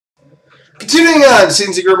Continuing on,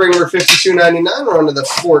 CNC Group number 5299. We're on to the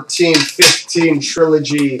 14-15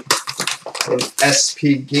 Trilogy and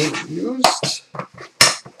SPGU used.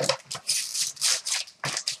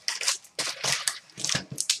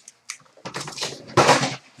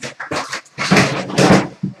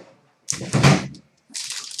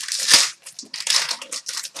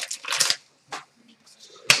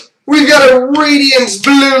 We've got a Radiance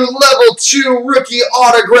Blue Level 2 Rookie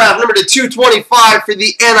Autograph, number to 225 for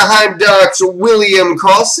the Anaheim Ducks, William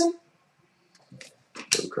Karlsson.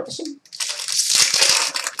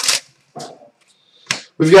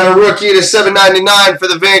 We've got a rookie to 799 for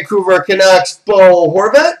the Vancouver Canucks, Bo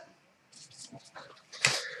Horvat.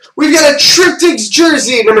 We've got a Triptychs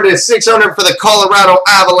jersey, number to 600 for the Colorado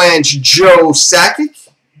Avalanche, Joe Sakic.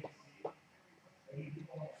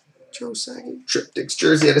 Triptychs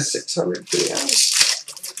jersey at a 600 for the Avs.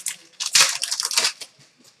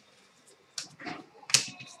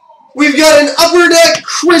 We've got an Upper Deck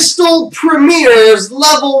Crystal Premiers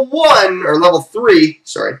level 1, or level 3,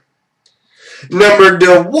 sorry. Numbered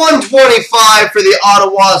to 125 for the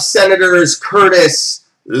Ottawa Senators, Curtis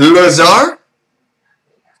Lazar.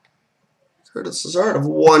 Curtis Lazar of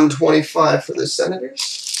 125 for the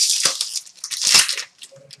Senators.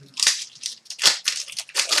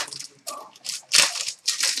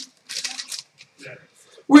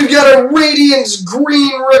 We've got a Radiance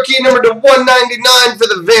Green Rookie, number to 199 for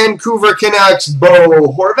the Vancouver Canucks, Bo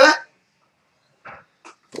Horvat.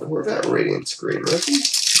 Bo Horvat, Radiance Green Rookie.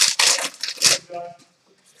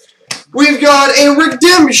 We've got a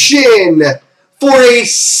redemption for a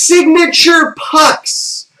signature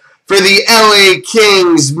pucks for the LA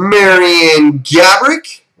Kings, Marian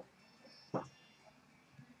Gaborik.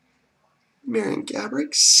 Marian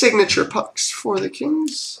Gaborik, signature pucks for the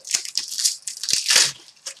Kings.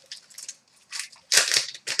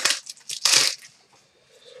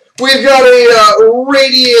 We've got a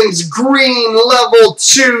Radiance Green Level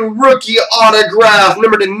 2 Rookie Autograph,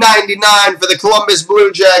 number to 99 for the Columbus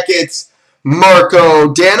Blue Jackets,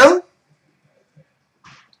 Marco Dano.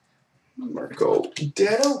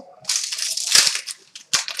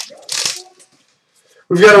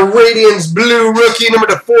 We've got a Radiance Blue Rookie, number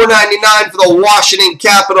to 499 for the Washington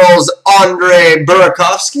Capitals, Andre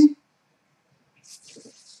Burakovsky.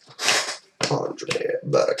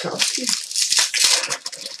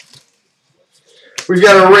 We've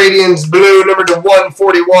got a Radiance Blue, number to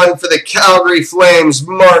 141 for the Calgary Flames,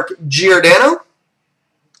 Mark Giordano.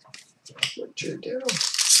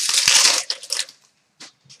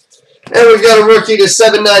 And we've got a rookie to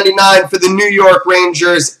 799 for the New York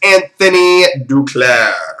Rangers, Anthony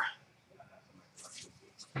Duclair.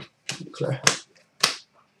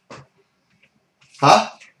 Huh?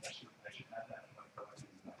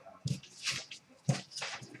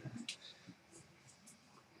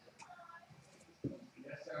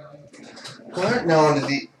 Alright, now on to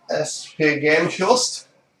the SPGU,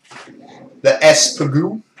 the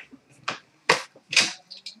SPGU.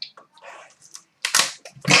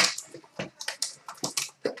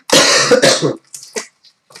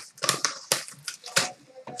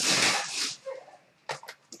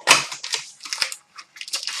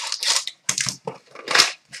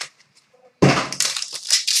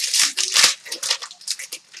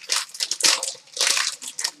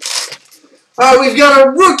 We've got a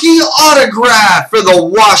rookie autograph for the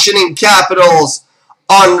Washington Capitals,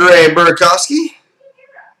 Andre Burakovsky.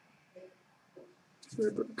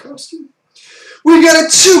 We've got a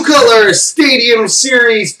 2-color Stadium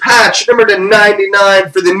Series patch, number to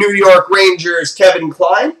 99 for the New York Rangers, Kevin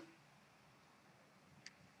Klein.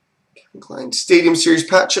 Stadium Series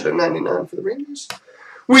patch at a 99 for the Rangers.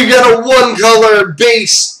 We've got a 1-color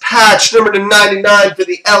base patch, number to 99 for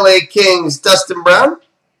the LA Kings, Dustin Brown.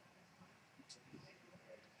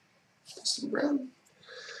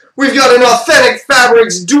 We've got an Authentic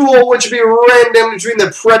Fabrics duel, which would be random between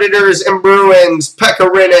the Predators and Bruins,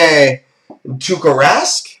 Pekarine and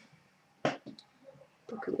Tukarask.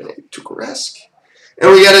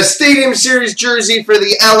 And we got a Stadium Series jersey for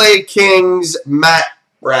the LA Kings, Matt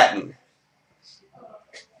Bratton.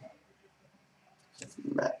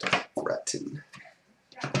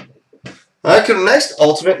 Alright, come next,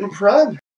 Ultimate and Prime.